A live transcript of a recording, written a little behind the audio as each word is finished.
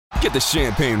Get the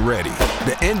champagne ready.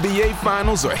 The NBA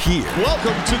Finals are here.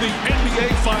 Welcome to the NBA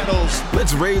Finals.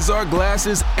 Let's raise our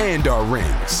glasses and our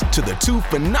rings to the two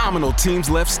phenomenal teams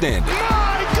left standing.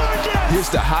 My goodness! Here's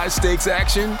to high-stakes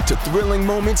action, to thrilling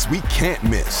moments we can't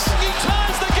miss. He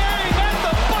ties the game at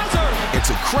the buzzer! And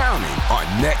to crowning our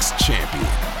next champion.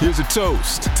 Here's a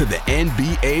toast to the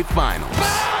NBA Finals.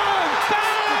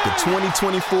 The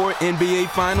 2024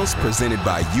 NBA Finals, presented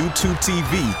by YouTube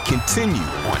TV, continue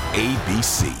on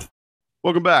ABC.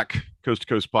 Welcome back. Coast to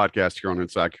Coast podcast here on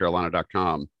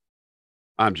InsideCarolina.com.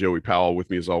 I'm Joey Powell.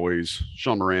 With me, as always,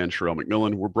 Sean Moran, Sherelle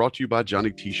McMillan. We're brought to you by Johnny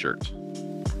T-Shirt.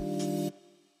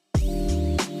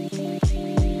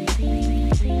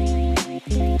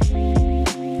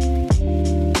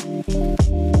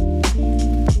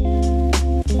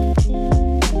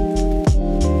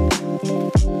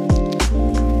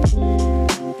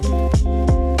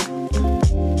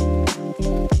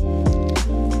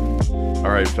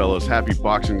 All right, fellas, happy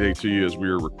Boxing Day to you as we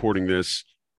are recording this.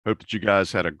 Hope that you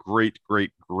guys had a great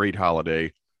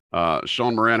holiday.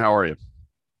 Sean Moran, how are you?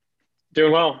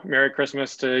 Doing well. Merry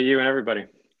Christmas to you and everybody.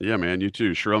 Yeah, man, you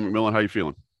too. Sherelle McMillan, how you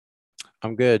feeling?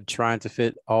 I'm good. Trying to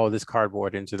fit all this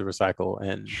cardboard into the recycle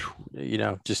and,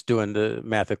 just doing the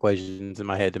math equations in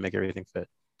my head to make everything fit.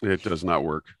 It does not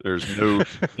work. There is no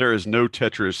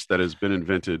Tetris that has been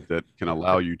invented that can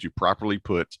allow you to properly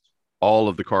put all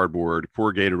of the cardboard,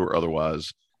 corrugated or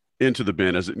otherwise, into the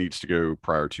bin as it needs to go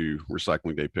prior to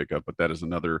recycling day pickup. But that is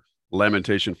another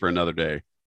lamentation for another day.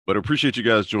 But I appreciate you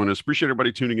guys joining us. Appreciate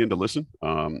everybody tuning in to listen.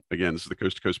 Again, this is the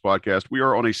Coast to Coast podcast. We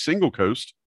are on a single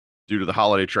coast due to the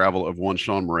holiday travel of one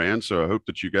Sean Moran. So I hope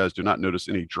that you guys do not notice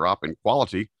any drop in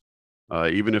quality,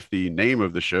 even if the name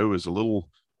of the show is a little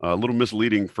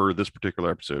misleading for this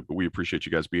particular episode. But we appreciate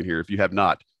you guys being here. If you have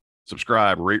not,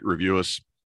 subscribe, rate, review us.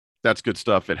 That's good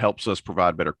stuff. It helps us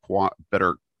provide better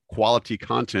quality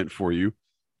content for you,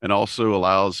 and also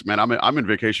allows. Man, I'm in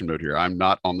vacation mode here. I'm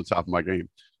not on the top of my game,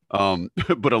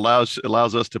 but allows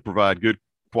us to provide good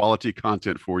quality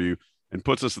content for you, and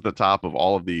puts us at the top of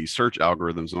all of the search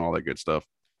algorithms and all that good stuff.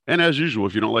 And as usual,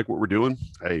 if you don't like what we're doing,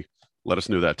 hey, let us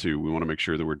know that too. We want to make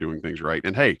sure that we're doing things right.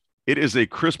 And hey, it is a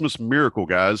Christmas miracle,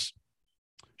 guys.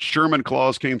 Sherman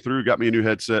Claus came through, got me a new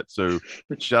headset. So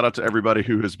shout out to everybody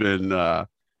who has been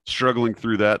struggling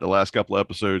through that the last couple of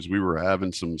episodes. We were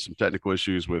having some technical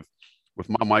issues with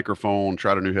my microphone.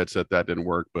 Tried a new headset, that didn't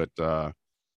work, but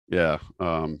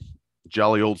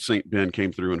jolly old Saint Ben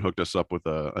came through and hooked us up with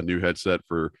a new headset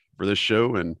for this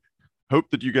show, and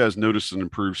hope that you guys notice an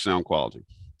improved sound quality.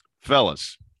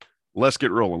 Fellas, let's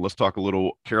get rolling. Let's talk a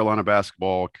little Carolina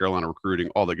basketball, Carolina recruiting,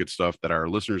 all the good stuff that our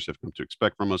listeners have come to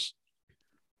expect from us.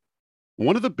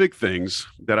 One of the big things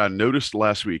that I noticed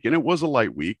last week, and it was a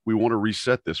light week. We want to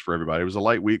reset this for everybody. It was a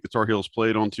light week. The Tar Heels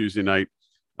played on Tuesday night,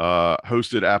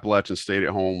 hosted Appalachian State at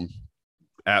home.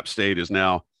 App State is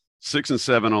now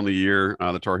 6-7 on the year.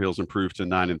 The Tar Heels improved to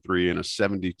 9-3 in a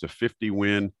 70-50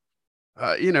 win.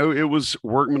 It was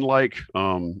workmanlike.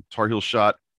 Tar Heels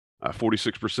shot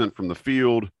 46% from the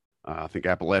field. I think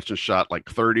Appalachian shot like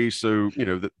 30. So,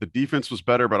 the defense was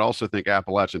better, but I also think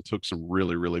Appalachian took some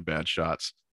really, really bad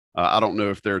shots. I don't know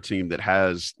if they're a team that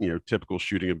has, typical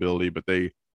shooting ability, but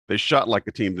they shot like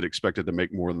a team that expected to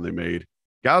make more than they made.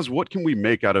 Guys, what can we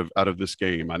make out of this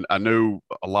game? I know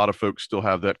a lot of folks still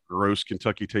have that gross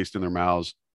Kentucky taste in their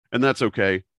mouths, and that's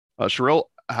okay. Sherelle,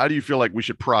 how do you feel like we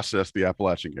should process the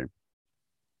Appalachian game?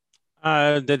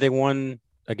 That they won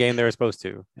a game they were supposed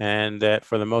to, and that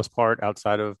for the most part,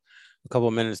 outside of a couple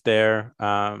of minutes there,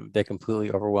 they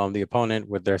completely overwhelmed the opponent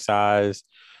with their size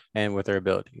and with their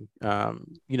ability.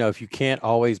 If you can't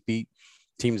always beat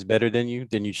teams better than you,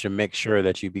 then you should make sure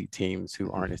that you beat teams who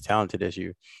aren't as talented as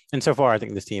you. And so far, I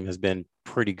think this team has been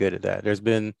pretty good at that. There's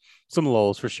been some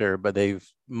lulls for sure, but they've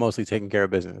mostly taken care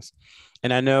of business.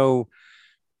 And I know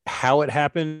how it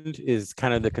happened is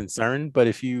kind of the concern, but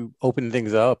if you open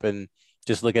things up and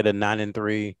just look at a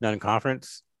 9-3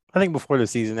 non-conference, I think before the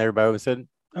season, everybody would have said,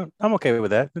 oh, I'm okay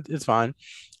with that. It's fine.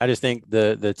 I just think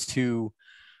the two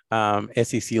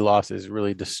SEC losses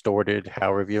really distorted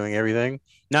how we're viewing everything.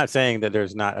 Not saying that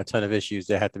there's not a ton of issues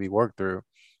that have to be worked through,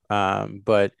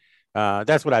 but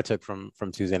that's what I took from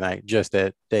Tuesday night. Just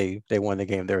that they won the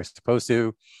game they were supposed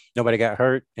to. Nobody got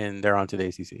hurt, and they're on to the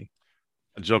ACC.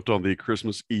 I jumped on the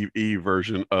Christmas Eve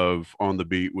version of On the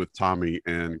Beat with Tommy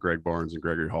and Greg Barnes and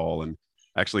Gregory Hall, and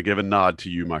actually give a nod to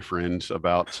you, my friend,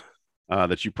 about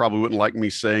that you probably wouldn't like me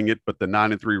saying it, but the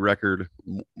 9-3 record,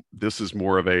 this is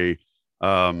more of a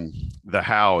the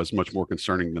how is much more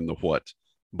concerning than the what.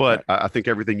 But I think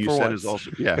everything you said is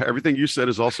also everything you said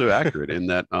is also accurate in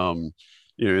that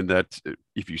in that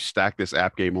if you stack this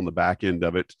app game on the back end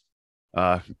of it,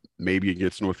 Maybe it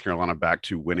gets North Carolina back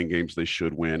to winning games they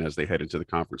should win as they head into the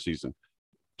conference season.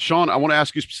 Sean, I want to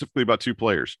ask you specifically about two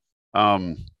players.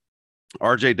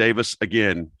 RJ Davis,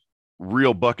 again,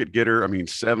 real bucket getter. I mean,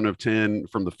 7 of 10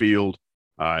 from the field,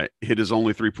 hit his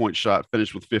only 3-point shot,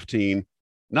 finished with 15.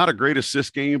 Not a great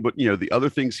assist game, but, the other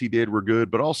things he did were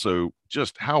good, but also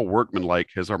just how workmanlike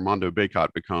has Armando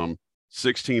Bacot become.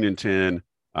 16 and 10,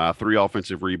 3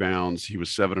 offensive rebounds. He was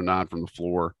 7 of 9 from the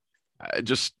floor.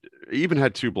 Just even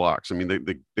had 2 blocks. I mean,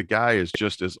 the guy is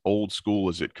just as old school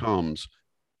as it comes.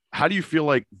 How do you feel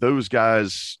like those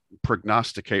guys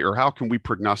prognosticate, or how can we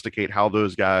prognosticate how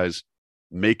those guys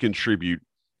may contribute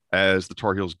as the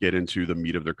Tar Heels get into the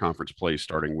meat of their conference play,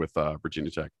 starting with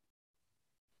Virginia Tech?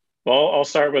 Well, I'll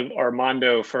start with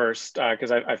Armando first,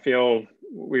 because I feel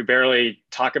we barely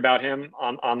talk about him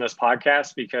on this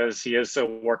podcast because he is so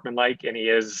workmanlike and he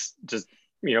is just,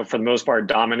 for the most part,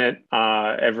 dominant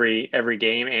every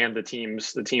game and the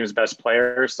team's best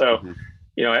player. So,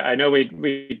 I know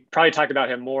we probably talked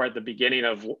about him more at the beginning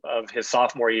of his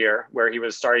sophomore year, where he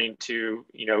was starting to,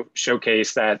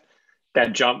 showcase that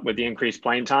jump with the increased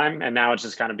playing time. And now it's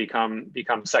just kind of become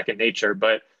second nature.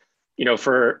 But,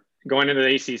 for going into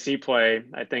the ACC play,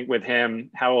 I think with him,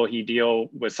 how will he deal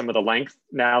with some of the length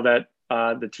now that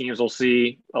the teams will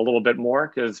see a little bit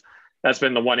more? Because that's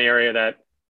been the one area that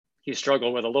he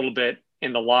struggled with a little bit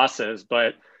in the losses.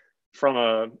 But from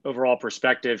a overall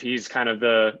perspective, he's kind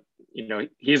of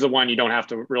he's the one you don't have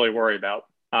to really worry about.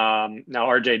 Now,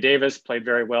 RJ Davis played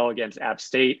very well against App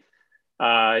State.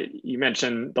 You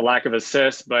mentioned the lack of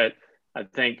assists, but I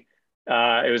think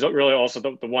it was really also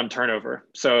the one turnover.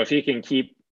 So if he can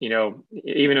keep,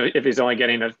 even if he's only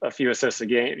getting a few assists a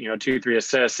game, 2-3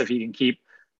 assists, if he can keep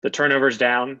the turnovers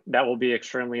down, that will be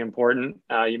extremely important.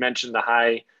 You mentioned the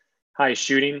high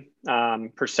shooting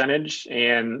percentage,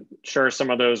 and sure, some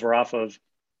of those were off of,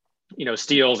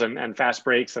 steals and fast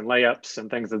breaks and layups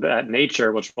and things of that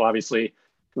nature, which will obviously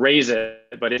raise it.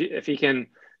 But if he can,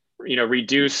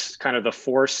 reduce kind of the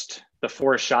forced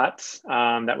shots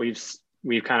that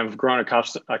we've kind of grown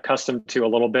accustomed to a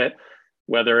little bit,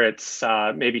 whether it's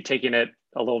maybe taking it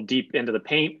a little deep into the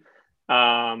paint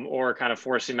or kind of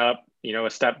forcing up, a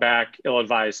step back,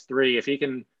 ill-advised 3. If he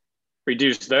can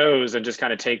reduce those and just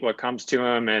kind of take what comes to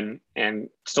him and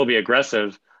still be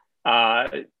aggressive,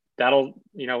 that'll,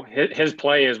 his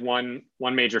play is one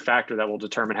major factor that will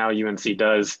determine how UNC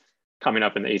does coming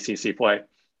up in the ACC play.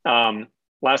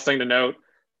 Last thing to note,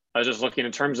 I was just looking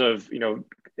in terms of,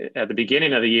 at the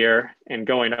beginning of the year and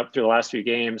going up through the last few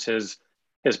games, his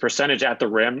percentage at the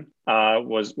rim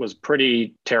was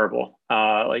pretty terrible.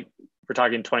 Like we're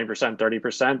talking 20%,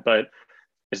 30%, but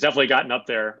it's definitely gotten up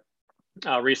there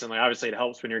recently. Obviously it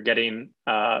helps when you're getting,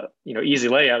 easy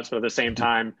layups, but at the same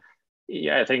time,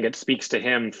 I think it speaks to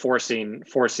him forcing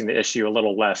the issue a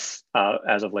little less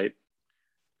as of late.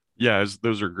 Yeah,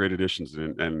 those are great additions,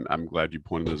 and I'm glad you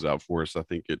pointed those out for us. I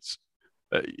think it's,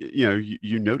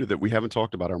 you noted that we haven't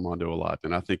talked about Armando a lot,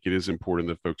 and I think it is important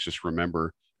that folks just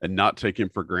remember and not take him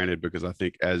for granted, because I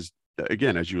think as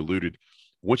you alluded,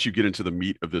 once you get into the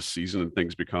meat of this season and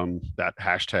things become that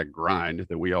hashtag grind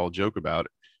that we all joke about,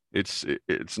 it's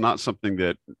not something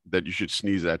that you should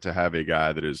sneeze at, to have a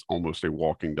guy that is almost a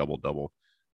walking double-double.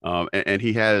 And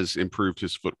he has improved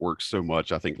his footwork so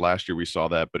much. I think last year we saw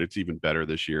that, but it's even better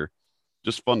this year.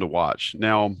 Just fun to watch.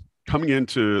 Now, coming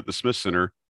into the Smith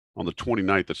Center on the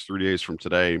 29th, that's 3 days from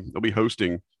today, they'll be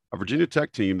hosting a Virginia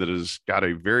Tech team that has got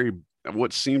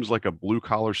what seems like a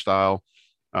blue-collar style.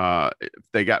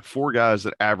 They got 4 guys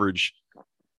that average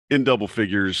in double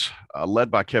figures, led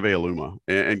by Keve Aluma.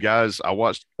 And guys, I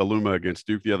watched Aluma against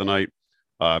Duke the other night.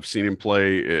 I've seen him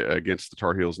play against the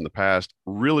Tar Heels in the past.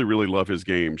 Really, really love his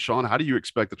game. Sean, how do you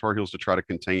expect the Tar Heels to try to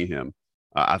contain him?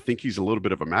 I think he's a little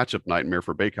bit of a matchup nightmare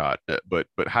for Bacot, but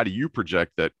how do you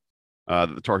project that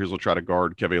the Tar Heels will try to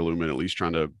guard Keve Aluma and at least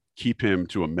trying to keep him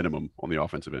to a minimum on the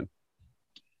offensive end?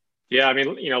 Yeah, I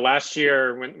mean, last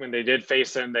year when they did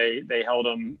face him, they held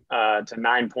him to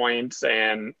 9 points,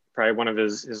 and probably one of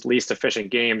his least efficient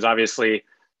games. Obviously,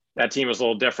 that team was a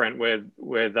little different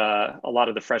with a lot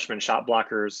of the freshman shot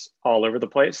blockers all over the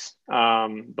place.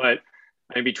 But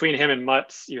I mean, between him and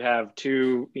Mutz, you have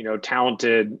 2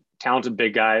 talented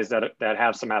big guys that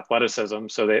have some athleticism,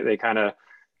 so they kind of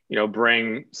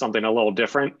bring something a little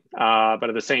different. But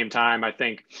at the same time, I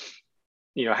think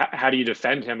how do you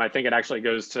defend him? I think it actually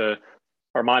goes to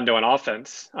Armando on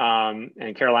offense,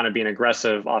 and Carolina being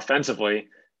aggressive offensively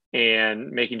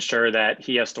and making sure that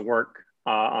he has to work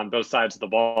on both sides of the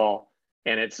ball.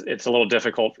 And it's a little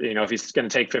difficult, if he's going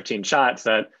to take 15 shots,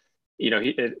 that,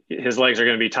 his legs are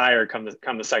going to be tired come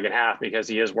the second half, because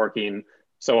he is working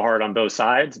so hard on both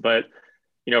sides. But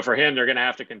for him, they're going to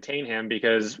have to contain him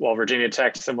because while Virginia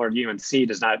Tech, similar to UNC,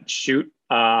 does not shoot,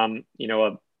 a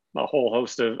whole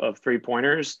host of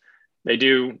 3-pointers, they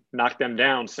do knock them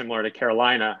down similar to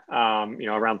Carolina,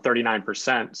 around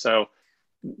 39%. So,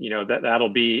 that'll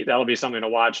be something to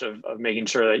watch of making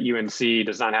sure that UNC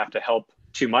does not have to help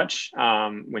too much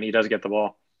when he does get the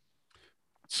ball.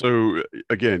 So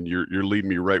again, you're leading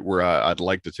me right where I'd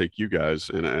like to take you guys,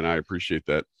 and I appreciate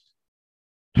that.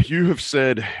 You have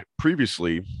said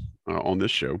previously on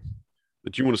this show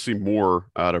that you want to see more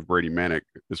out of Brady Manek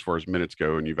as far as minutes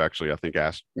go, and you've actually, I think,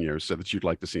 said that you'd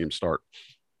like to see him start.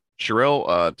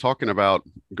 Sherrell, talking about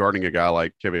guarding a guy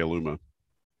like Keve Aluma,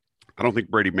 I don't think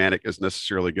Brady Manek is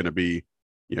necessarily going to be,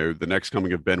 the next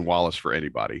coming of Ben Wallace for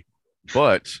anybody.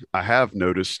 But I have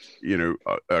noticed,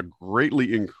 a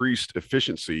greatly increased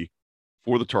efficiency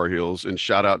for the Tar Heels, and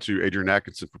shout out to Adrian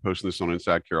Atkinson for posting this on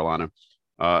Inside Carolina.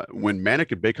 When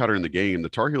Manek and Bacot are in the game, the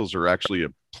Tar Heels are actually a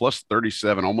plus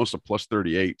 37, almost a plus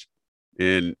 38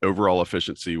 in overall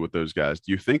efficiency with those guys.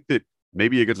 Do you think that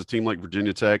maybe against a team like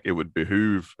Virginia Tech, it would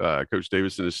behoove Coach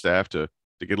Davis and his staff to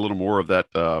get a little more of that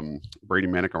Brady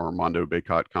Manek or Armando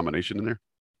Bacot combination in there?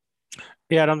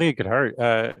 Yeah, I don't think it could hurt.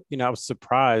 I was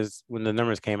surprised when the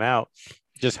numbers came out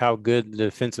just how good the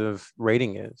defensive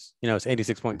rating is. It's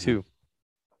 86.2,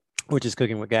 which is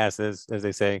cooking with gas, as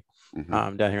they say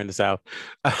down here in the South.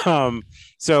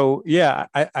 So, yeah,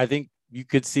 I think you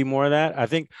could see more of that. I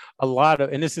think a lot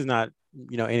of – and this is not,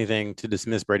 anything to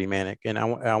dismiss Brady Manek. And I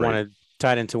want to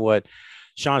tie it into what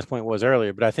Sean's point was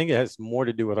earlier, but I think it has more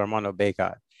to do with Armando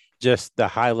Bacot, just the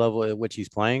high level at which he's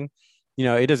playing.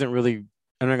 It doesn't really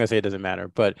 – I'm not going to say it doesn't matter,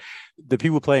 but the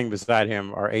people playing beside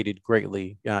him are aided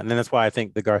greatly. And then that's why I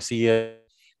think the Garcia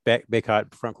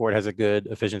Bacot front court has a good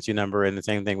efficiency number. And the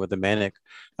same thing with the Manek.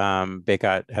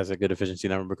 Bacot has a good efficiency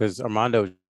number because Armando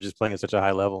is just playing at such a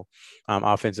high level,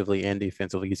 offensively and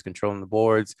defensively. He's controlling the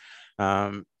boards.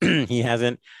 He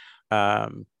hasn't,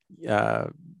 he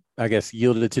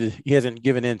hasn't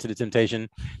given in to the temptation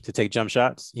to take jump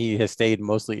shots. He has stayed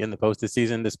mostly in the post this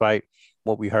season, despite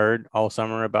what we heard all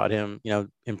summer about him,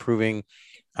 improving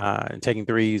and taking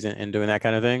threes and doing that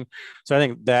kind of thing. So I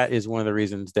think that is one of the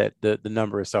reasons that the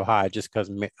number is so high, just because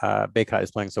Bacot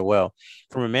is playing so well.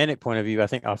 From a Manek point of view, I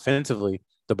think offensively,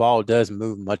 the ball does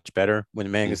move much better when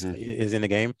Manek is in the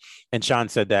game. And Sean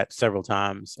said that several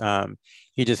times.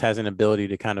 He just has an ability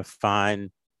to kind of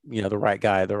find, the right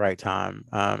guy at the right time.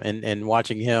 And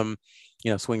watching him,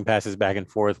 swing passes back and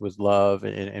forth with Love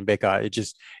and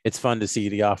Bacot, it's fun to see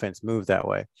the offense move that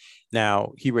way.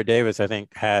 Now, Hubert Davis, I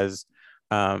think, has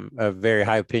a very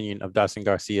high opinion of Dawson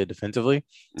Garcia defensively.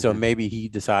 So maybe he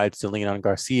decides to lean on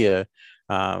Garcia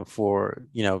for,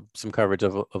 some coverage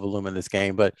of Aluma in this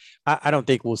game. But I don't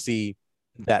think we'll see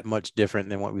that much different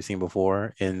than what we've seen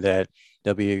before, in that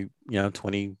there'll be,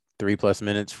 23 plus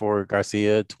minutes for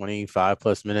Garcia, 25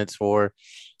 plus minutes for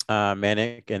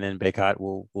Manek, and then Bacot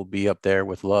will be up there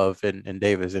with Love and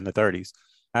Davis in the 30s.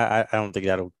 I don't think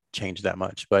that'll change that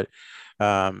much, but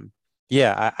I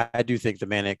do think the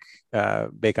Manek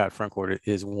Bacot frontcourt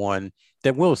is one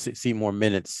that will see more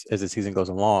minutes as the season goes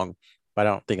along, but I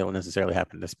don't think it will necessarily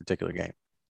happen in this particular game.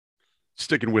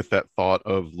 Sticking with that thought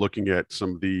of looking at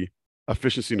some of the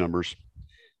efficiency numbers,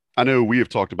 I know we have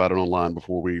talked about it online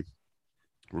before we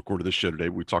recorded this show today.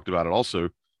 We talked about it also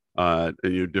at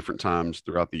different times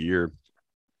throughout the year.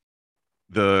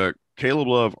 The Caleb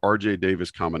Love, RJ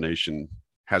Davis combination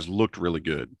has looked really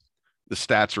good. The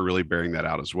stats are really bearing that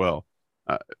out as well.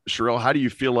 Sherrell, how do you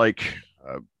feel like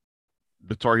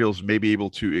the Tar Heels may be able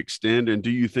to extend, and do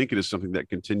you think it is something that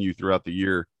continue throughout the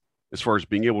year as far as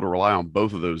being able to rely on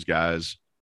both of those guys,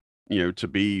 to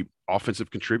be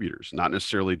offensive contributors, not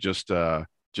necessarily just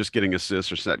getting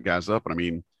assists or set guys up? But I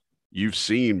mean, you've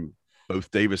seen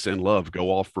both Davis and Love go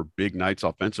off for big nights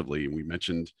offensively. And we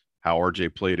mentioned how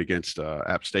RJ played against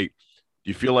App State.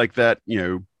 Do you feel like that,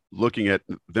 looking at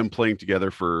them playing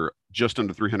together for just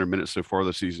under 300 minutes so far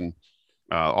this season,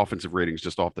 offensive ratings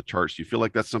just off the charts, do you feel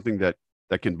like that's something that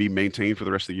can be maintained for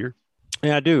the rest of the year?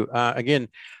 Yeah, I do. Again,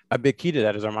 a big key to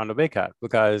that is Armando Bacot,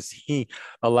 because he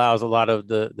allows a lot of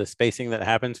the spacing that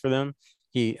happens for them.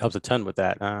 He helps a ton with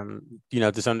that,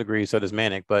 to some degree. So does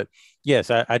Manek. But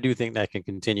yes, I do think that can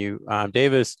continue.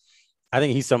 Davis, I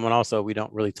think he's someone also we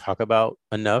don't really talk about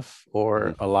enough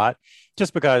or a lot,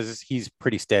 just because he's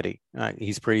pretty steady.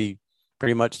 He's pretty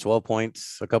much 12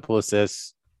 points, a couple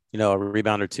assists, a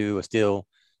rebound or two, a steal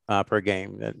per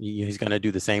game. He's going to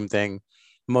do the same thing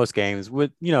most games,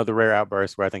 with, the rare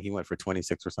outbursts where I think he went for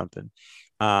 26 or something.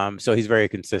 So he's very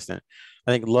consistent.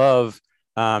 I think Love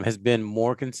has been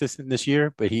more consistent this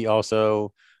year, but he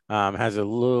also has a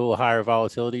little higher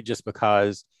volatility just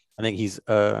because I think he's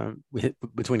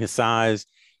between his size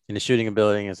and his shooting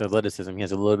ability and his athleticism, he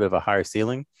has a little bit of a higher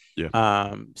ceiling.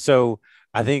 Yeah. So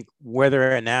I think where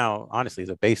they're at now, honestly, is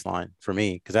a baseline for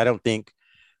me because I don't think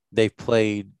they've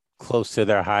played close to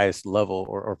their highest level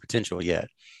or potential yet.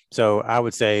 So I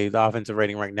would say the offensive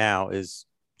rating right now is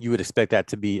you would expect that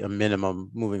to be a minimum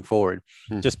moving forward,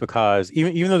 just because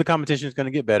even though the competition is going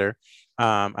to get better,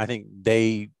 I think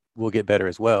they will get better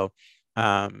as well.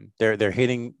 They're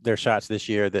hitting their shots this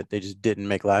year that they just didn't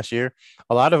make last year.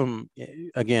 A lot of them,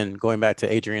 again, going back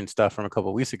to Adrian's stuff from a couple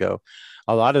of weeks ago,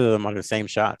 a lot of them are the same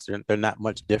shots. They're not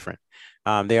much different.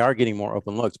 They are getting more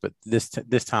open looks, but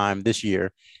this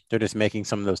year, they're just making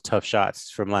some of those tough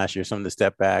shots from last year. Some of the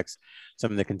step backs,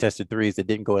 some of the contested threes that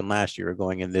didn't go in last year are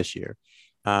going in this year.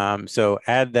 So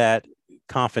add that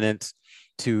confidence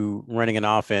to running an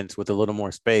offense with a little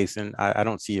more space, and I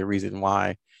don't see a reason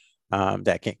why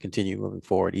that can't continue moving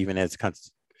forward, even as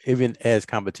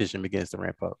competition begins to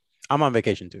ramp up. I'm on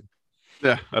vacation too.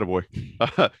 Yeah, attaboy.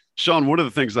 Sean, one of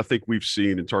the things I think we've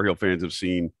seen and Tar Heel fans have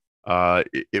seen,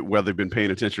 whether they've been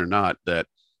paying attention or not, that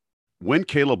when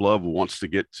Caleb Love wants to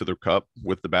get to the cup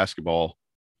with the basketball,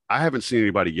 I haven't seen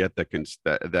anybody yet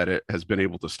that it has been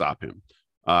able to stop him.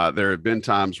 There have been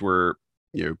times where,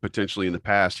 potentially in the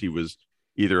past, he was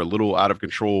either a little out of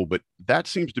control, but that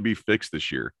seems to be fixed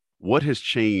this year. What has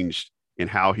changed in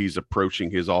how he's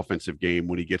approaching his offensive game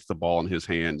when he gets the ball in his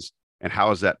hands, and how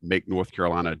does that make North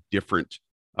Carolina different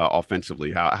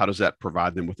offensively? How does that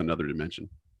provide them with another dimension?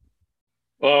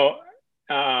 Well,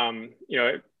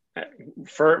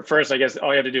 first, I guess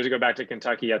all you have to do is go back to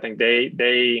Kentucky. I think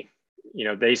they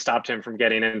stopped him from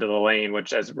getting into the lane,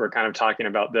 which, as we're kind of talking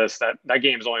about that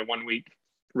game is only 1 week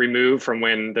removed from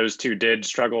when those two did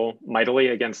struggle mightily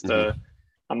against a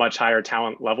much higher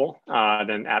talent level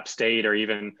than App State or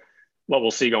even what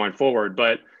we'll see going forward.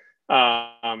 But,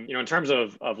 in terms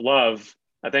of Love,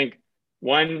 I think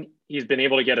one, he's been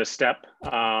able to get a step,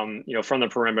 from the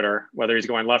perimeter, whether he's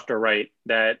going left or right,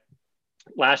 that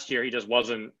last year he just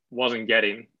wasn't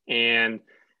getting. And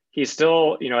he's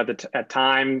still, at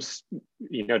times,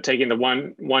 taking the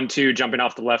 1-2, jumping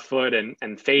off the left foot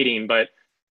and fading. But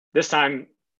this time,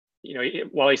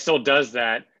 while he still does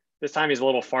that, this time he's a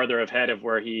little farther ahead of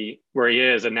where he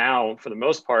is. And now, for the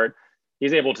most part,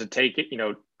 he's able to take it,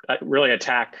 really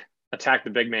attack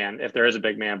the big man, if there is a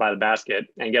big man, by the basket,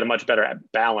 and get a much better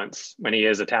balance when he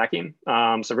is attacking.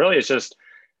 So really it's just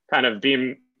kind of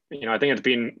being, I think it's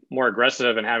being more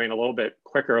aggressive and having a little bit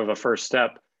quicker of a first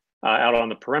step out on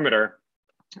the perimeter,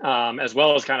 as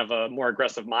well as kind of a more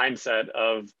aggressive mindset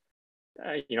of,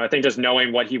 I think just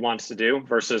knowing what he wants to do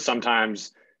versus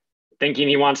sometimes thinking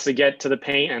he wants to get to the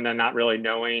paint and then not really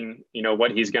knowing,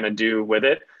 what he's going to do with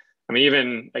it. I mean,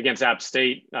 even against App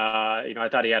State, I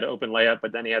thought he had an open layup,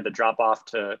 but then he had the drop off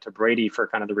to Brady for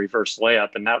kind of the reverse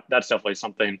layup. And that's definitely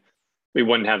something we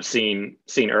wouldn't have seen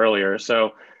earlier.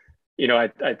 So,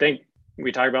 I think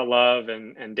we talk about Love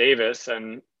and Davis,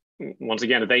 and once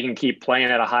again, if they can keep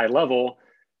playing at a high level,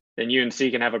 then UNC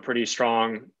can have a pretty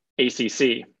strong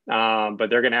ACC. But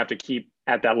they're going to have to keep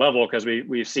at that level because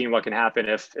we've seen what can happen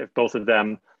if both of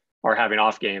them are having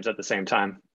off games at the same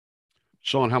time.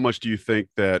 Sean, how much do you think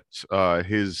that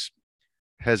his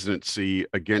hesitancy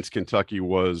against Kentucky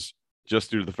was just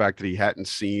due to the fact that he hadn't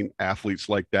seen athletes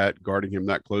like that guarding him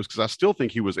that close? Because I still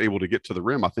think he was able to get to the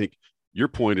rim. I think your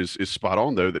point is spot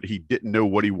on, though, that he didn't know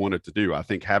what he wanted to do. I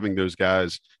think having those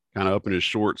guys kind of up in his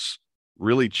shorts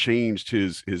really changed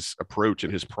his approach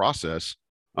and his process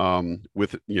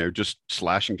with, just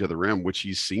slashing to the rim, which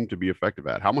he seemed to be effective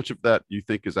at. How much of that do you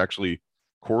think is actually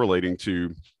correlating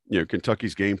to,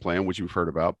 Kentucky's game plan, which you've heard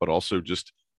about, but also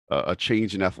just a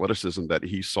change in athleticism that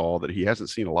he saw that he hasn't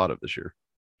seen a lot of this year?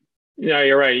 Yeah,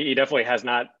 you're right. He definitely has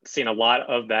not seen a lot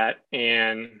of that.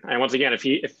 And once again, I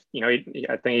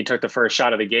think he took the first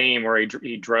shot of the game where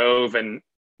he drove and,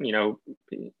 he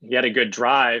had a good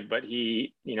drive, but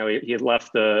he had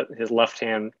left his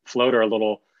left-hand floater a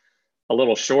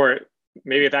little short.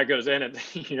 Maybe if that goes in,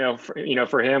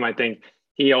 for him, I think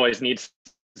he always needs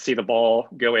to see the ball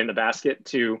go in the basket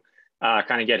to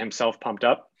kind of get himself pumped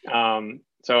up.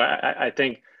 So I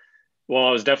think, well,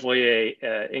 it was definitely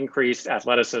a increased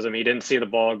athleticism. He didn't see the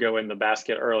ball go in the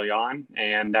basket early on,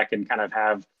 and that can kind of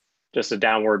have just a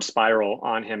downward spiral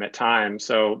on him at times.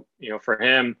 So, for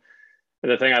him,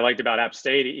 the thing I liked about App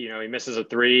State, he misses a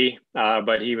three,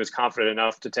 but he was confident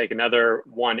enough to take another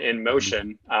one in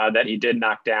motion that he did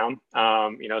knock down.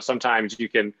 Sometimes you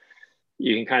can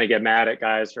kind of get mad at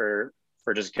guys for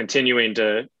just continuing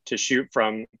to shoot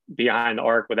from behind the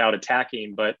arc without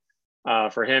attacking. But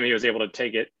for him, he was able to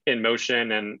take it in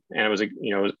motion, and it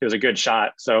was a good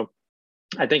shot. So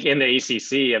I think in the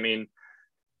ACC, I mean,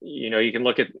 you can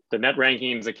look at the net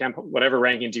rankings, whatever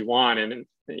rankings you want, and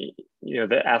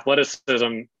the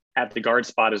athleticism at the guard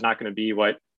spot is not going to be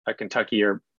what a Kentucky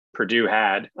or Purdue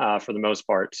had for the most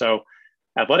part. So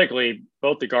athletically,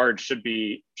 both the guards should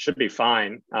be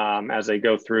fine as they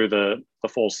go through the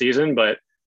full season. But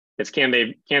it's can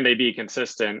they be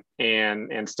consistent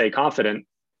and stay confident,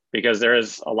 because there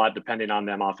is a lot depending on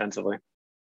them offensively.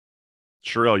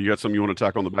 Sherelle, you got something you want to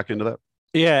tack on the back end of that?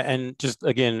 Yeah, and just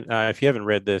again, if you haven't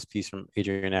read this piece from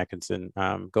Adrian Atkinson,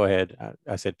 go ahead.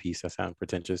 I said piece. I sound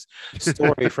pretentious.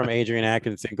 Story from Adrian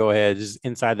Atkinson. Go ahead. Just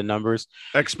inside the numbers.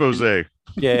 Expose.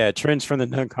 Yeah, trends from the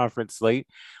non-conference slate.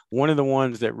 One of the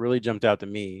ones that really jumped out to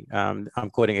me, I'm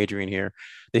quoting Adrian here.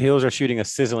 The Heels are shooting a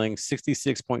sizzling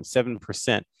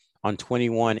 66.7% on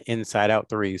 21 inside-out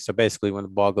threes. So basically, when the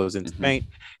ball goes into the paint,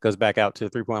 goes back out to the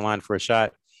three-point line for a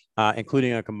shot.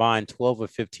 Including a combined 12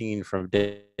 of 15 from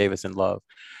Davis and Love.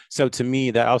 So to me,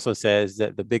 that also says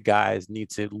that the big guys need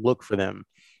to look for them.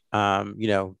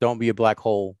 Don't be a black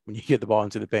hole when you get the ball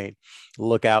into the paint.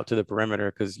 Look out to the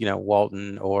perimeter, because,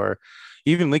 Walton or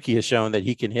even Leaky has shown that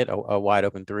he can hit a wide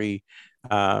open three.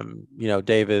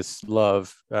 Davis,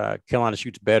 Love, Carolina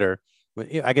shoots better.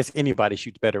 I guess anybody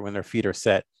shoots better when their feet are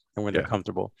set and when they're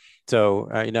comfortable. So,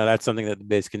 that's something that the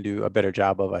bigs can do a better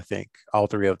job of, I think, all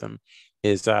three of them.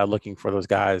 Is looking for those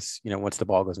guys, once the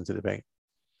ball goes into the paint.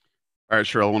 All right,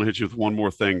 Cheryl, I want to hit you with one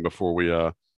more thing before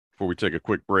we take a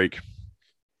quick break.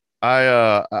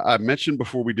 I mentioned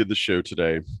before we did the show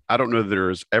today, I don't know that there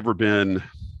has ever been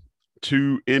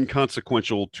two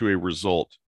inconsequential to a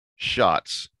result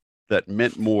shots that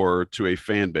meant more to a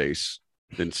fan base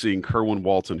than seeing Kerwin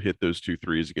Walton hit those 2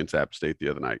 threes against App State the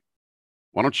other night.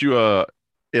 Why don't you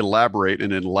elaborate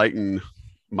and enlighten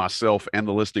myself and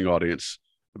the listening audience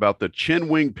about the chin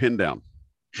wing pin down?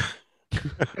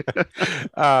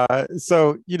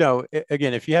 So,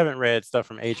 again, if you haven't read stuff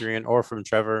from Adrian or from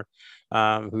Trevor,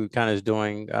 who kind of is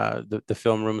doing the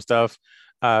film room stuff,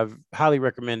 highly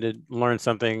recommended. Learn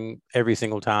something every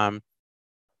single time.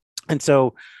 And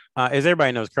so, as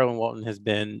everybody knows, Kerwin Walton has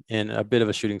been in a bit of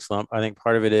a shooting slump. I think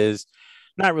part of it is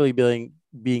not really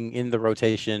being in the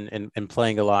rotation and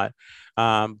playing a lot.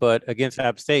 But against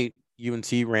App State,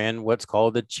 UNC ran what's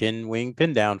called the chin wing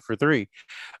pin down for 3.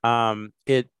 To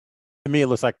me, it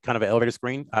looks like kind of an elevator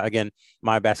screen. Again,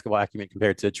 my basketball acumen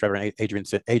compared to Trevor and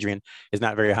Adrian is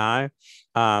not very high.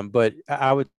 But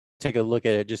I would take a look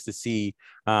at it just to see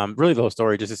really the whole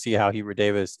story, just to see how Hubert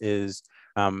Davis is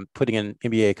putting in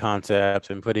NBA concepts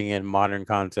and putting in modern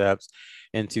concepts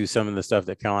into some of the stuff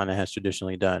that Carolina has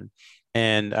traditionally done.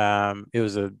 And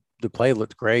the play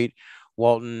looked great.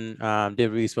 Walton did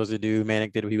what he was supposed to do.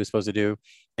 Manek did what he was supposed to do.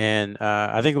 And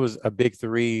I think it was a big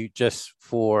 3 just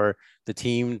for the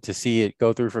team to see it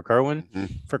go through for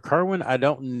Kerwin. For Kerwin, I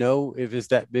don't know if it's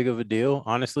that big of a deal,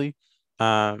 honestly,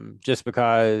 just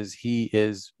because he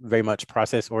is very much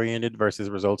process-oriented versus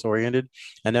results-oriented.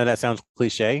 I know that sounds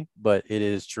cliche, but it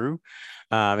is true.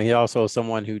 He's also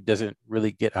someone who doesn't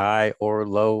really get high or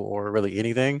low or really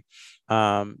anything.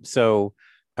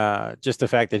 Just the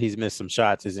fact that he's missed some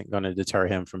shots isn't going to deter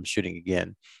him from shooting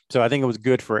again. So I think it was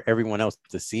good for everyone else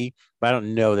to see, but I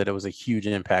don't know that it was a huge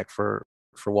impact for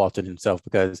Walton himself,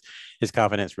 because his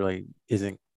confidence really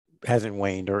hasn't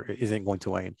waned or isn't going to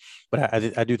wane. But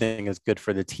I do think it's good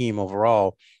for the team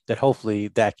overall, that hopefully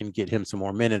that can get him some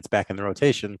more minutes back in the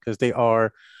rotation, because they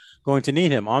are going to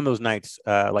need him on those nights,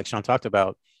 like Sean talked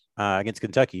about, against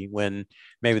Kentucky, when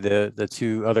maybe the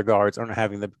 2 other guards aren't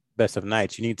having the best of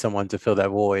nights. You need someone to fill that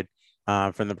void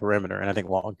from the perimeter, and I think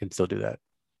Walton can still do that.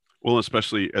 Well,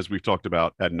 especially as we've talked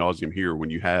about ad nauseum here, when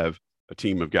you have a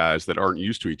team of guys that aren't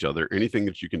used to each other, anything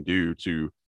that you can do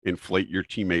to inflate your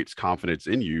teammates' confidence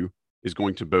in you is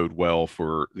going to bode well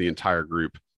for the entire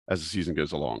group as the season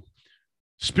goes along.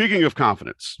 Speaking of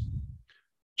confidence,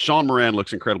 Sean Moran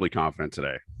looks incredibly confident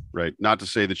today, right? Not to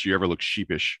say that you ever look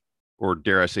sheepish or,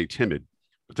 dare I say, timid,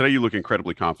 but today you look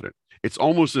incredibly confident. It's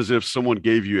almost as if someone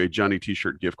gave you a Johnny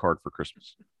T-shirt gift card for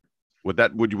Christmas.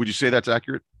 Would you say that's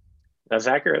accurate? That's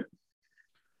accurate.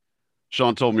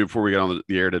 Sean told me before we got on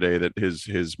the air today that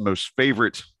his most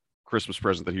favorite Christmas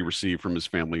present that he received from his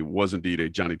family was indeed a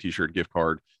Johnny T-shirt gift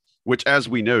card, which, as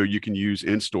we know, you can use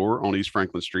in store on East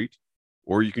Franklin Street,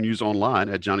 or you can use online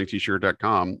at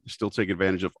johnnytshirt.com. Still take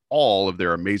advantage of all of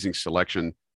their amazing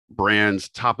selection, brands,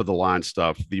 top of the line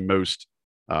stuff, the most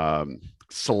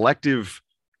selective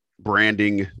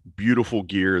branding, beautiful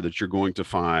gear that you're going to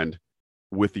find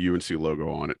with the UNC logo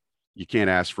on it. You can't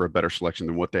ask for a better selection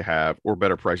than what they have, or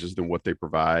better prices than what they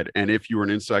provide. And if you're an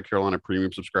Inside Carolina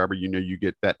premium subscriber, you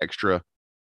get that extra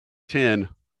 10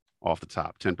 off the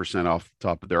top, 10% off the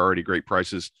top, but they're already great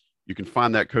prices. You can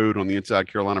find that code on the Inside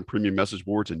Carolina premium message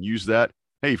boards and use that.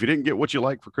 Hey, if you didn't get what you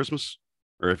like for Christmas,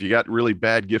 or if you got really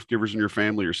bad gift givers in your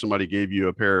family, or somebody gave you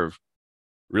a pair of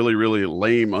really, really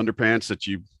lame underpants that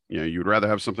you'd rather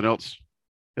have something else,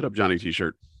 hit up Johnny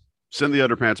T-shirt. Send the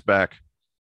underpants back.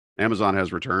 Amazon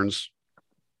has returns.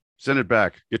 Send it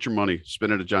back. Get your money.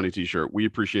 Spend it at Johnny T-shirt. We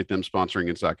appreciate them sponsoring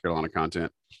Inside Carolina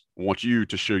content. We want you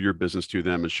to show your business to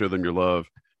them and show them your love,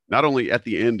 not only at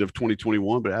the end of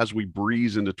 2021, but as we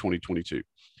breeze into 2022.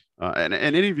 And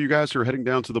any of you guys who are heading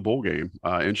down to the bowl game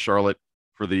in Charlotte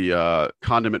for the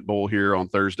Condiment Bowl here on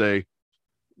Thursday,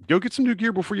 go get some new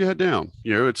gear before you head down.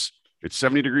 It's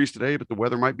 70 degrees today, but the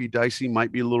weather might be dicey,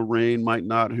 might be a little rain, might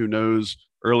not, who knows.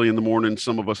 Early in the morning,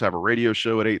 some of us have a radio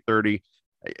show at 8:30.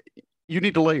 You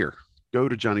need to layer. Go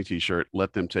to Johnny T-shirt.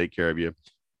 Let them take care of you.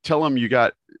 Tell them you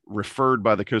got referred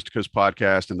by the Coast to Coast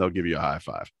podcast, and they'll give you a high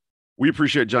five. We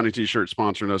appreciate Johnny T-shirt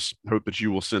sponsoring us. Hope that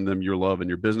you will send them your love and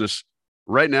your business.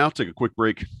 Right now, take a quick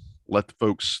break. Let the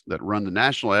folks that run the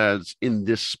national ads in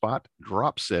this spot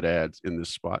drop said ads in this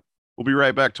spot. We'll be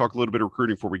right back. Talk a little bit of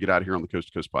recruiting before we get out of here on the Coast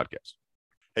to Coast podcast.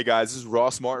 Hey guys, this is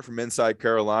Ross Martin from Inside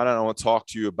Carolina, and I want to talk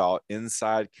to you about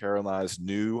Inside Carolina's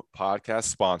new podcast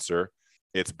sponsor.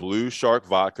 It's Blue Shark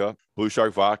Vodka. Blue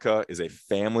Shark Vodka is a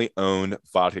family-owned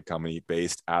vodka company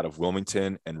based out of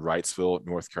Wilmington and Wrightsville,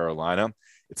 North Carolina.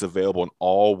 It's available in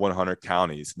all 100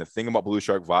 counties. And the thing about Blue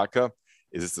Shark Vodka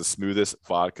is it's the smoothest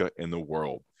vodka in the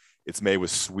world. It's made with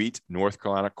sweet North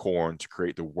Carolina corn to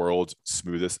create the world's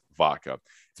smoothest vodka.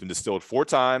 It's been distilled 4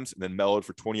 times and then mellowed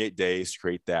for 28 days to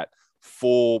create that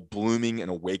full blooming and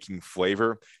awakening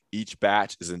flavor. Each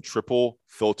batch is in triple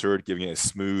filtered, giving it a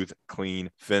smooth,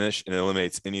 clean finish, and it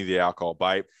eliminates any of the alcohol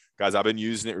bite. Guys, I've been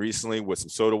using it recently with some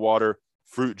soda water,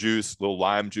 fruit juice, little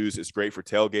lime juice. It's great for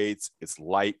tailgates. It's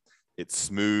light, it's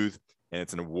smooth, and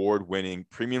it's an award-winning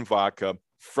premium vodka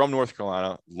from North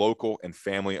Carolina, local and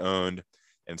family owned.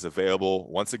 And it's available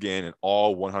once again in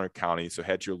all 100 counties. So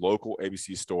head to your local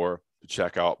ABC store to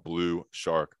check out Blue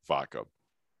Shark Vodka.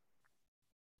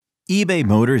 eBay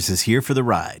Motors is here for the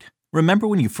ride. Remember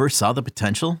when you first saw the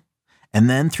potential? And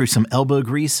then through some elbow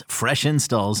grease, fresh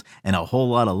installs, and a whole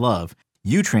lot of love,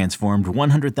 you transformed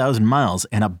 100,000 miles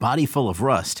and a body full of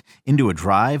rust into a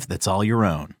drive that's all your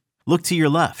own. Look to your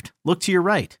left. Look to your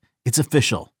right. It's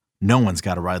official. No one's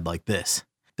got a ride like this.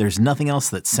 There's nothing else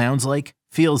that sounds like,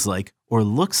 feels like, or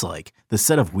looks like the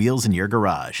set of wheels in your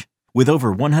garage. With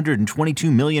over 122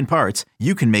 million parts,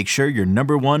 you can make sure your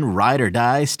number one ride or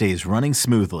die stays running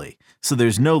smoothly, so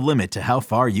there's no limit to how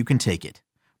far you can take it.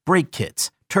 Brake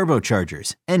kits,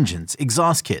 turbochargers, engines,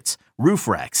 exhaust kits, roof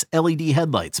racks, LED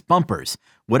headlights, bumpers,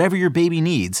 whatever your baby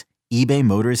needs, eBay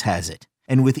Motors has it.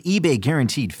 And with eBay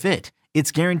Guaranteed Fit,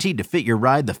 it's guaranteed to fit your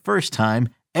ride the first time,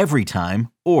 every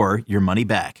time, or your money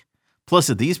back. Plus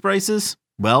at these prices,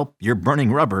 well, you're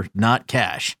burning rubber, not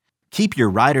cash. Keep your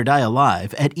ride or die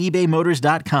alive at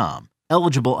ebaymotors.com.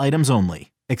 Eligible items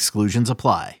only. Exclusions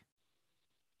apply.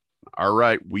 All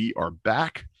right, we are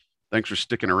back. Thanks for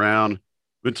sticking around.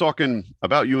 Been talking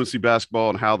about UNC basketball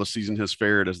and how the season has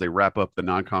fared as they wrap up the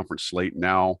non-conference slate.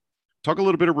 Now, talk a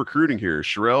little bit of recruiting here.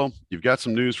 Sherelle, you've got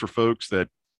some news for folks that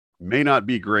may not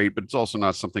be great, but it's also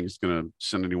not something that's going to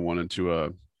send anyone into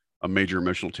a major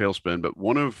emotional tailspin. But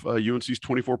one of UNC's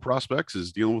 24 prospects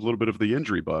is dealing with a little bit of the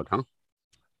injury bug, huh?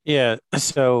 Yeah.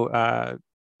 So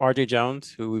RJ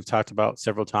Jones, who we've talked about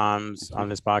several times on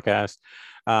this podcast,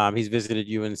 he's visited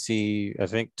UNC, I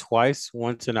think twice,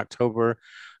 once in October,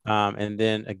 and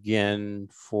then again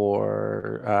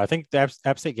for, I think the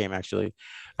App State game, actually.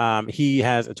 He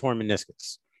has a torn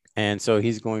meniscus. And so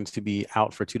he's going to be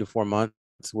out for 2 to 4 months,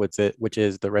 which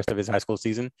is the rest of his high school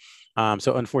season.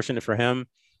 So unfortunate for him.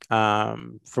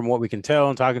 From what we can tell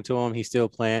and talking to him, he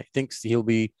still thinks he'll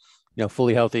be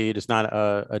fully healthy. It's not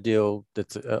a deal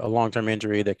that's a long-term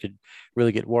injury that could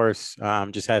really get worse.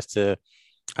 Just has to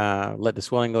let the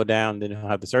swelling go down, then he'll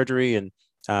have the surgery. And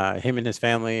him and his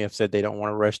family have said they don't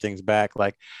want to rush things back.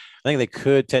 Like, I think they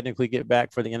could technically get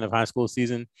back for the end of high school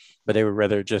season, but they would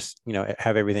rather just,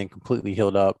 have everything completely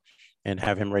healed up and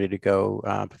have him ready to go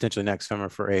potentially next summer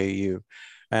for AAU.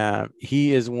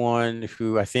 He is one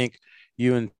who I think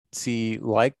UNC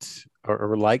liked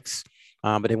or likes,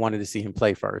 but they wanted to see him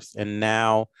play first. And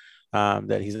now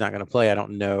that he's not going to play, I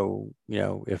don't know,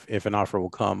 if an offer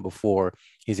will come before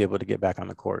he's able to get back on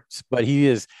the courts. But he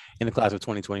is in the class of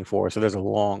 2024, so there's a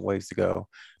long ways to go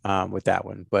with that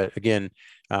one. But again,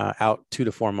 out 2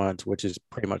 to 4 months, which is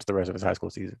pretty much the rest of his high school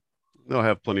season. They'll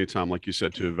have plenty of time, like you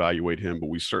said, to evaluate him, but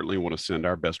we certainly want to send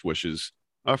our best wishes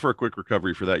for a quick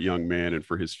recovery for that young man and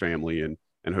for his family. And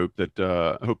and hope that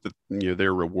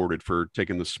they're rewarded for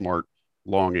taking the smart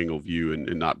long angle view and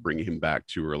not bringing him back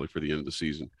too early for the end of the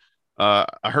season. I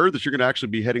heard that you're going to actually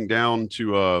be heading down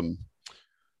to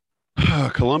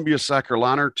Columbia, South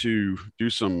Carolina to do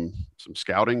some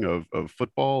scouting of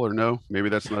football, or no? Maybe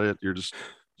that's not it. You're just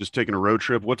taking a road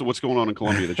trip. What's going on in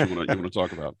Columbia that you want to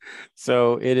talk about?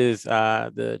 So it is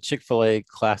the Chick-fil-A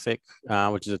Classic,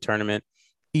 which is a tournament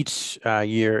each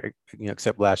year,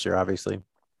 except last year, obviously.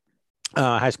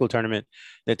 High school tournament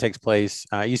that takes place.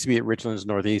 It used to be at Richlands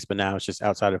Northeast, but now it's just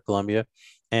outside of Columbia.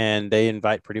 And they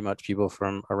invite pretty much people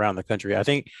from around the country. I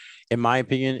think, in my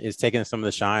opinion, is taking some of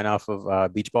the shine off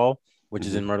of beach ball, which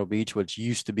is in Myrtle Beach, which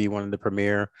used to be one of the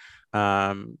premier,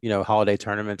 holiday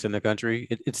tournaments in the country.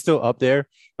 It's still up there,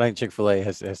 but I think Chick-fil-A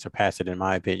has surpassed it, in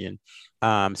my opinion.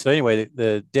 So anyway,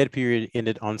 the dead period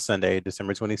ended on Sunday,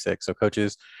 December 26th. So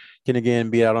coaches can again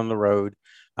be out on the road.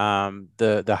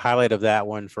 The highlight of that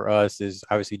one for us is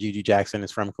obviously Gigi Jackson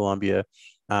is from Columbia.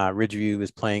 Ridgeview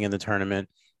is playing in the tournament.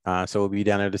 So we'll be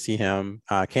down there to see him.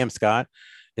 Cam Scott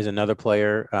is another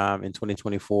player in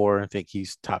 2024. I think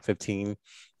he's top 15,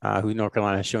 who North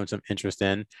Carolina has shown some interest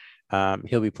in.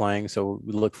 He'll be playing, so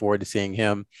we look forward to seeing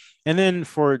him. And then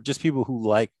for just people who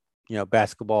like,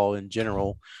 basketball in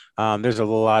general, there's a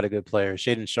lot of good players.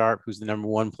 Shaden Sharp, who's the number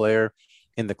one player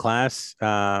in the class,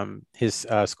 his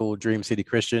school, Dream City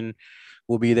Christian,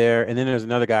 will be there. And then there's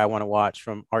another guy I want to watch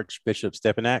from Archbishop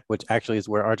Stepinac, which actually is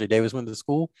where RJ Davis went to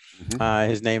school.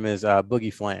 His name is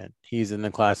Boogie Flan. He's in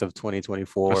the class of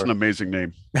 2024. That's an amazing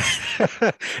name.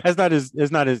 That's not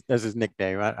his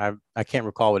nickname. I can't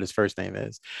recall what his first name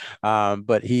is.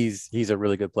 But he's a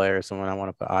really good player, someone I want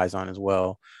to put eyes on as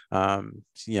well.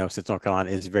 Since North Carolina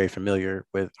is very familiar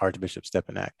with Archbishop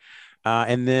Stepinac.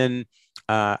 And then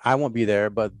I won't be there,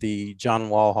 but the John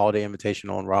Wall Holiday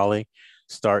Invitational in Raleigh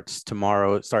starts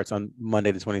tomorrow. It starts on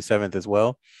Monday the 27th as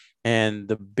well. And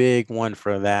the big one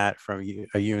for that, from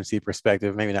a UNC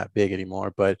perspective, maybe not big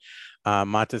anymore, but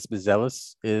Montes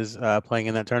Bezelis is playing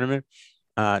in that tournament.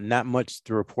 Not much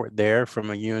to report there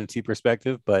from a UNC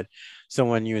perspective, but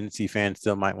someone UNC fans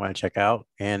still might want to check out.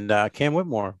 And Cam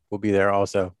Whitmore will be there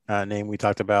also, a name we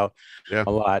talked about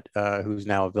a lot, who's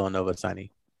now a Villanova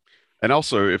signee. And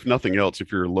also, if nothing else,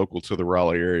 if you're local to the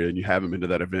Raleigh area and you haven't been to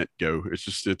that event, go.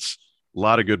 It's a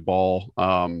lot of good ball.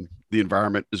 The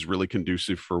environment is really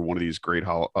conducive for one of these great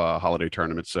holiday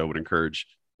tournaments. So I would encourage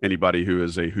anybody who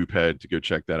is a hoop head to go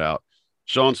check that out.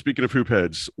 Sean, speaking of hoop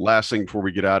heads, last thing before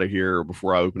we get out of here, or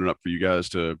before I open it up for you guys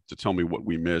to tell me what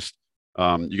we missed,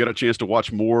 you got a chance to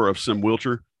watch more of Sim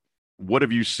Wilcher. What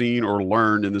have you seen or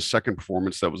learned in the second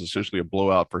performance that was essentially a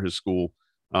blowout for his school,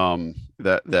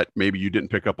 that maybe you didn't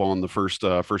pick up on the first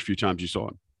few times you saw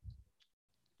him?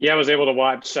 Yeah, I was able to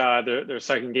watch their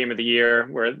second game of the year,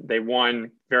 where they won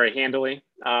very handily.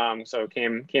 So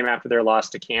came after their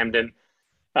loss to Camden.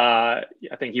 I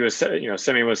think he was,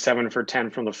 Simi was 7 for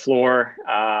 10 from the floor,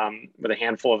 with a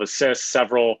handful of assists.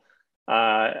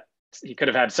 He could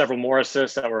have had several more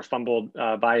assists that were fumbled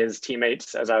by his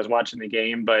teammates as I was watching the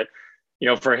game. But,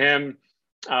 for him,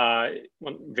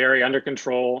 very under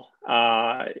control.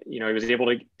 He was able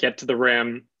to get to the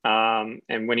rim.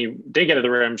 And when he did get to the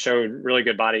rim, showed really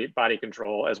good body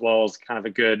control, as well as kind of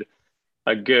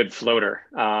a good floater.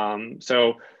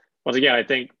 So once again, I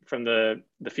think from the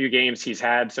few games he's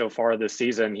had so far this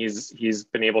season, he's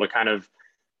been able to kind of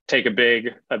take a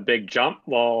big jump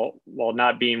while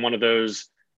not being one of those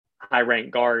high ranked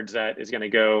guards that is going to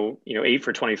go 8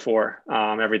 for 24.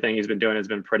 Everything he's been doing has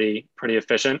been pretty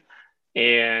efficient.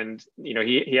 And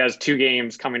he has 2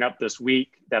 games coming up this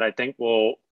week that I think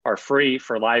are free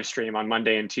for live stream on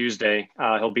Monday and Tuesday.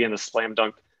 He'll be in the Slam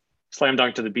Dunk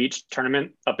to the Beach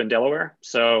tournament up in Delaware.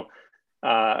 So,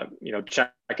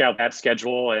 check out that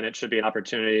schedule, and it should be an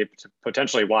opportunity to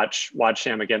potentially watch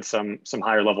him against some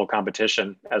higher level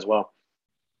competition as well.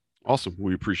 Awesome.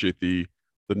 We appreciate the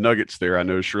nuggets there. I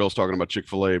know Sherelle's talking about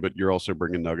Chick-fil-A, but you're also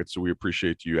bringing nuggets. So we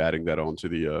appreciate you adding that on to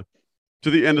the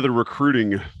end of the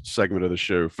recruiting segment of the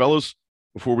show. Fellas,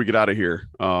 before we get out of here,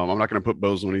 I'm not going to put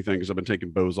bows on anything because I've been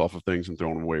taking bows off of things and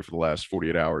throwing them away for the last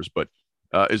 48 hours. But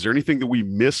is there anything that we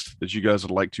missed that you guys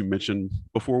would like to mention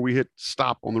before we hit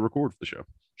stop on the record for the show?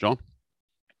 Sean?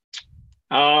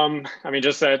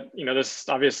 Just that, this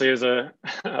obviously is a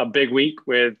big week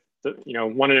with,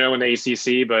 1-0 in the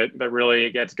ACC, but really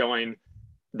it gets going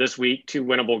this week, 2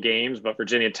 winnable games. But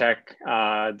Virginia Tech,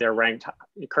 they're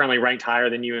currently ranked higher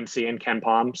than UNC and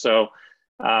KenPom. So,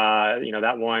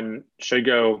 that one should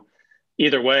go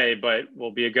either way, but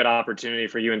will be a good opportunity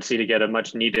for UNC to get a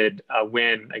much needed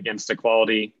win against a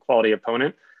quality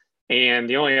opponent. And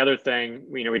the only other thing,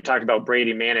 we talked about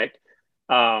Brady Manek,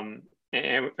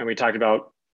 and we talked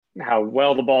about how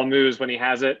well the ball moves when he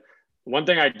has it. One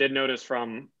thing I did notice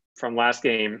from last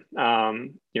game,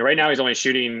 right now he's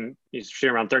shooting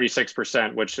around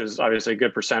 36%, which is obviously a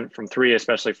good percent from three,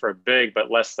 especially for a big,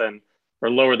 but less than or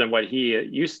lower than what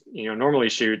he normally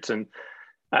shoots. And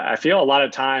I feel a lot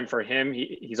of time for him,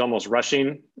 he's almost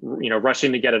rushing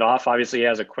to get it off. Obviously he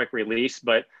has a quick release,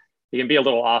 but he can be a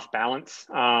little off balance.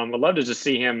 I'd love to just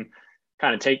see him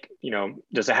kind of take,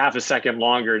 just a half a second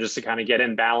longer just to kind of get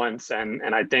in balance. And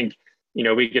I think,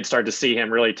 we could start to see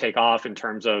him really take off in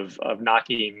terms of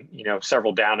knocking,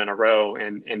 several down in a row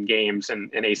in games in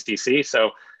ACC.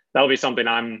 So that'll be something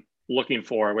I'm looking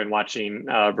for when watching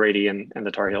Brady and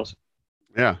the Tar Heels.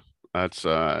 Yeah, that's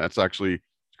actually a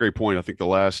great point. I think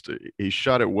he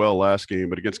shot it well last game,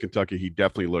 but against Kentucky, he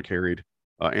definitely looked harried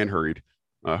and hurried.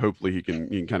 Hopefully he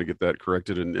can kind of get that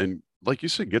corrected and like you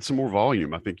said, get some more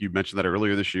volume. I think you mentioned that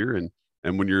earlier this year.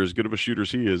 And when you're as good of a shooter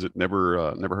as he is, it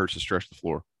never hurts to stretch the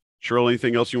floor. Cheryl,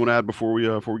 anything else you want to add before we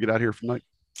get out of here for tonight?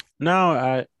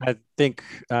 No, I think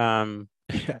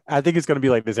I think it's going to be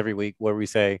like this every week where we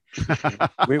say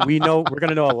we know we're going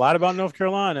to know a lot about North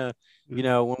Carolina.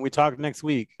 When we talk next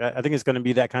week, I think it's going to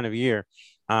be that kind of year,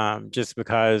 just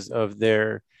because of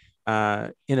their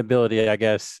inability, I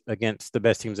guess, against the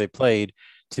best teams they played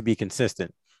to be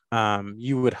consistent.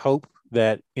 You would hope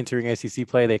that entering SEC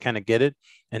play, they kind of get it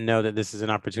and know that this is an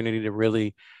opportunity to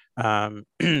really,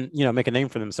 make a name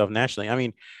for themselves nationally. I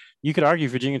mean, you could argue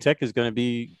Virginia Tech is going to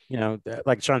be,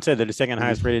 like Sean said, they're the second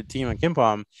highest rated team on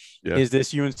KenPom. Yeah. Is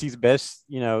this UNC's best,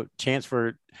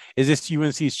 is this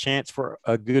UNC's chance for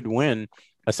a good win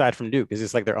aside from Duke? Is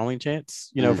this like their only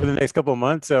chance, for the next couple of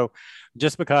months? So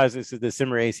just because this is the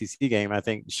summer ACC game, I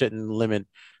think shouldn't limit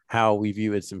how we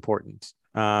view its importance.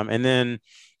 And then,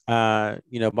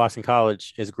 Boston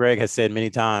College, as Greg has said many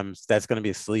times, that's going to be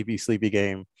a sleepy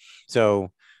game.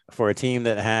 So for a team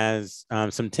that has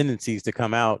some tendencies to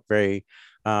come out very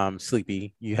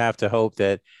sleepy, you have to hope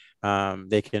that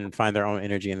they can find their own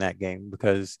energy in that game,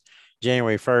 because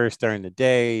January 1st during the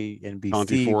day in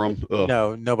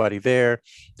BC, nobody there.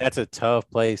 That's a tough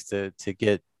place to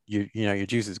get your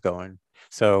juices going.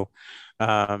 So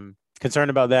concerned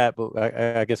about that, but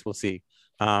I guess we'll see.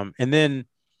 And then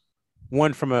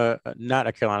one from not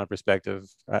a Carolina perspective.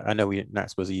 I know we're not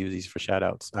supposed to use these for shout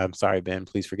outs. I'm sorry, Ben,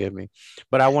 please forgive me.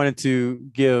 But I wanted to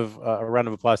give a round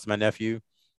of applause to my nephew,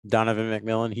 Donovan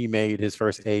McMillan. He made his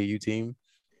first AAU team.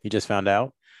 He just found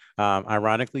out.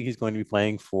 Ironically, he's going to be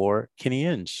playing for Kenny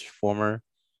Inge, former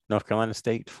North Carolina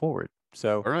State forward.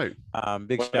 So, all right.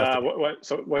 Big shout out.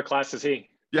 What class is he?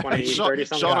 Yeah, 20, Sean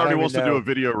already wants to do a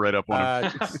video right up on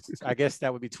him. I guess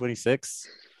that would be 26,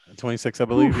 I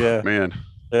believe. Yeah, man.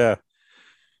 Yeah.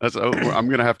 I'm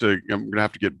gonna have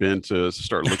to get Ben to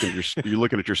start looking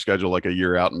at your schedule like a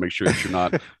year out and make sure that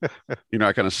you're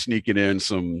not kind of sneaking in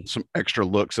some extra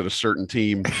looks at a certain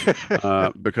team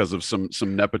because of some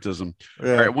nepotism.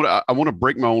 Yeah. All right, I want to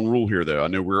break my own rule here though. I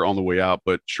know we're on the way out,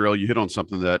 but Sherelle, you hit on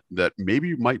something that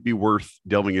maybe might be worth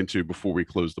delving into before we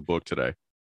close the book today.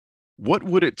 What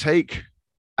would it take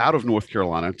out of North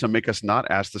Carolina to make us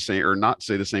not ask the same or not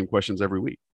say the same questions every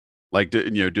week? Like, do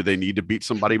they need to beat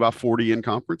somebody by 40 in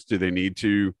conference? Do they need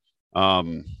to,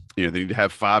 they need to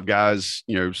have five guys,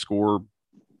 score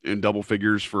in double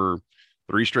figures for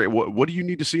three straight? What do you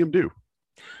need to see them do?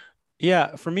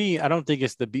 Yeah, for me, I don't think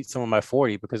it's to beat someone by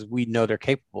 40 because we know they're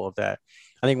capable of that.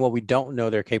 I think what we don't know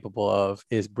they're capable of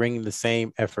is bringing the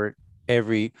same effort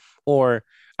or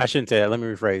I shouldn't say that. Let me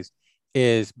rephrase,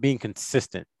 is being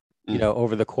consistent,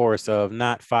 over the course of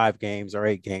not 5 games or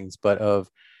 8 games, but of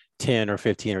 10 or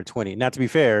 15 or 20. Now, to be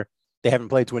fair, they haven't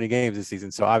played 20 games this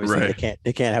season, so obviously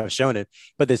they can't have shown it.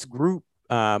 But this group,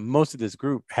 most of this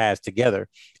group has together,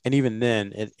 and even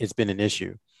then, it's been an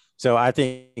issue. So I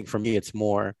think for me, it's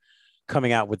more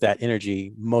coming out with that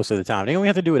energy most of the time. They don't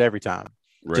have to do it every time,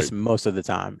 just most of the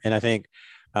time. And I think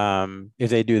if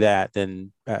they do that,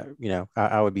 then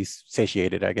I would be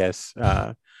satiated, I guess.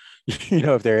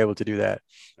 If they're able to do that.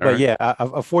 All right.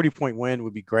 A 40-point win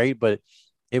would be great, but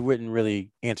it wouldn't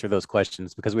really answer those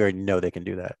questions because we already know they can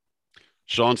do that.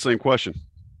 Sean, same question.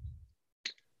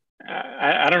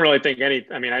 I don't really think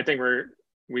I think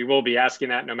we will be asking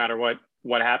that no matter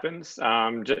what happens.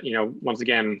 Once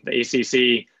again, the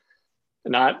ACC,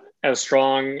 not as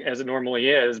strong as it normally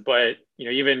is, but,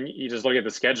 even you just look at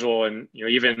the schedule and,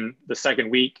 even the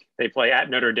second week they play at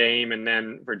Notre Dame and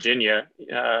then Virginia,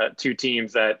 2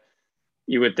 teams that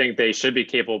you would think they should be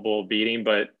capable of beating,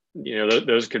 but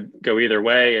those could go either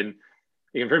way. And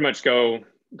you can pretty much go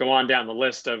on down the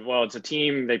list of, well, it's a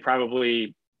team they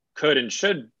probably could and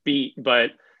should beat,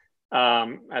 but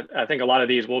I think a lot of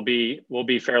these will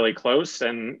be fairly close,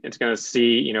 and it's going to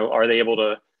see, are they able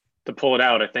to pull it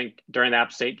out. I think during the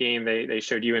App State game, they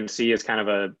showed UNC as kind of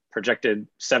a projected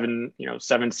 7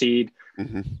 seed.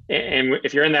 Mm-hmm. And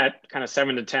if you're in that kind of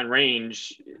 7 to 10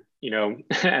 range,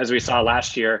 as we saw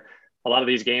last year, a lot of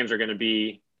these games are going to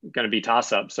be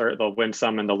toss-ups, or they'll win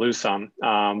some and they'll lose some.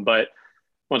 But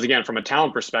once again, from a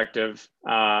talent perspective,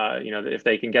 if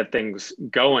they can get things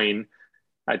going,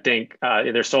 I think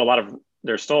there's still a lot of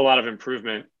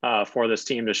improvement for this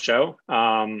team to show.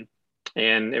 And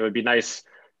it would be nice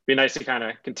to kind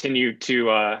of continue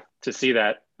to see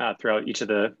that throughout each of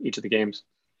the games.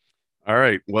 All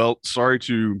right. Well, sorry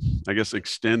to, I guess,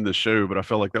 extend the show, but I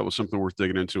felt like that was something worth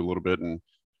digging into a little bit. And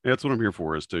that's what I'm here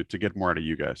for, is to get more out of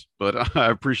you guys. But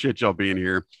I appreciate y'all being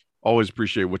here. Always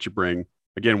appreciate what you bring.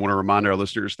 Again, want to remind our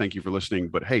listeners, thank you for listening.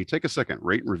 But hey, take a second,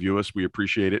 rate and review us. We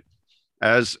appreciate it.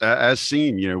 As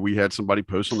seen, we had somebody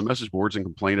post on the message boards and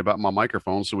complain about my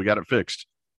microphone, so we got it fixed.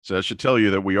 So that should tell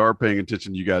you that we are paying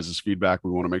attention to you guys' feedback.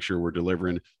 We want to make sure we're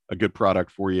delivering a good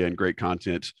product for you and great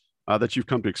content that you've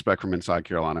come to expect from Inside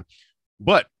Carolina.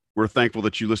 But we're thankful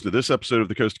that you listen to this episode of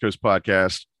the Coast to Coast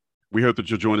podcast. We hope that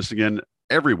you'll join us again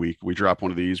every week. We drop one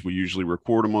of these. We usually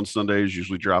record them on Sundays,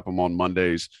 usually drop them on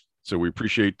Mondays. So we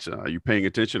appreciate you paying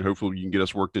attention. Hopefully you can get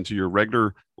us worked into your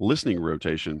regular listening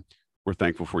rotation. We're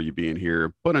thankful for you being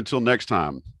here. But until next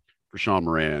time, for Sean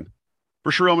Moran,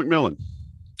 for Sherelle McMillan,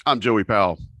 I'm Joey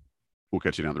Powell. We'll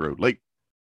catch you down the road. Late.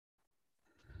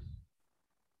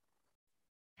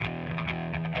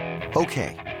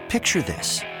 Okay, picture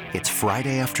this. It's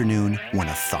Friday afternoon when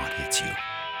a thought hits you.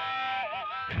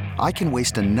 I can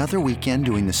waste another weekend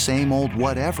doing the same old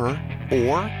whatever,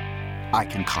 or I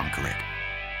can conquer it.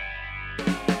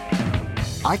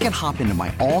 I can hop into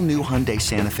my all-new Hyundai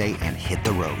Santa Fe and hit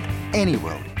the road. Any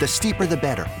road. The steeper, the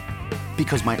better.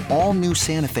 Because my all-new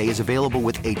Santa Fe is available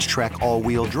with H-Track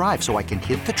all-wheel drive, so I can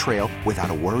hit the trail without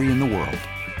a worry in the world.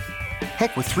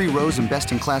 Heck, with 3 rows and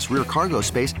best-in-class rear cargo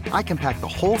space, I can pack the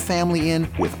whole family in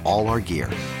with all our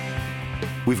gear.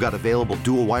 We've got available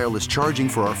dual wireless charging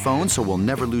for our phones, so we'll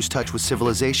never lose touch with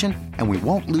civilization, and we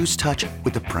won't lose touch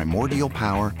with the primordial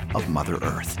power of Mother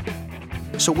Earth.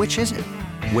 So which is it?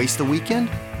 Waste the weekend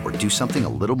or do something a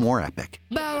little more epic?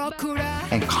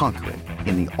 And conquer it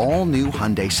in the all-new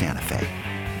Hyundai Santa Fe.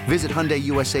 Visit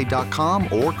HyundaiUSA.com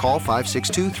or call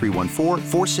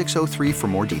 562-314-4603 for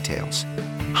more details.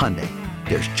 Hyundai,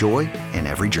 there's joy in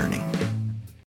every journey.